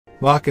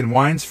Lock in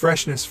wine's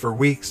freshness for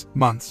weeks,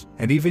 months,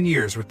 and even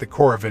years with the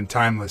Coravin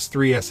Timeless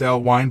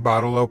 3SL wine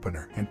bottle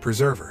opener and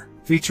preserver.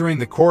 Featuring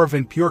the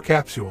Coravin Pure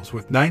capsules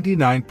with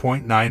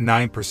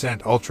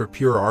 99.99%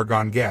 ultra-pure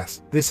argon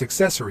gas, this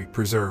accessory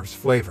preserves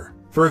flavor.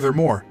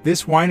 Furthermore,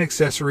 this wine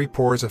accessory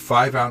pours a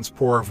 5-ounce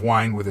pour of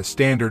wine with a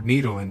standard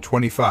needle in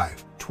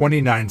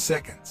 29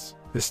 seconds.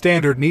 The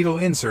standard needle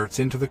inserts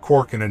into the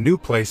cork in a new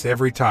place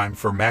every time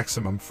for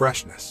maximum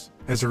freshness.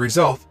 As a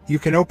result, you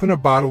can open a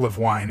bottle of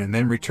wine and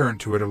then return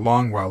to it a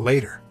long while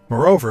later.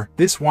 Moreover,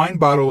 this wine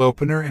bottle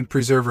opener and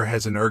preserver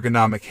has an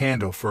ergonomic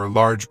handle for a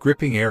large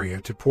gripping area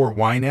to pour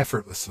wine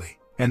effortlessly,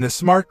 and the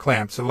smart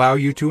clamps allow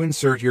you to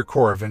insert your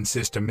Coravin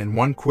system in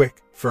one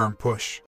quick, firm push.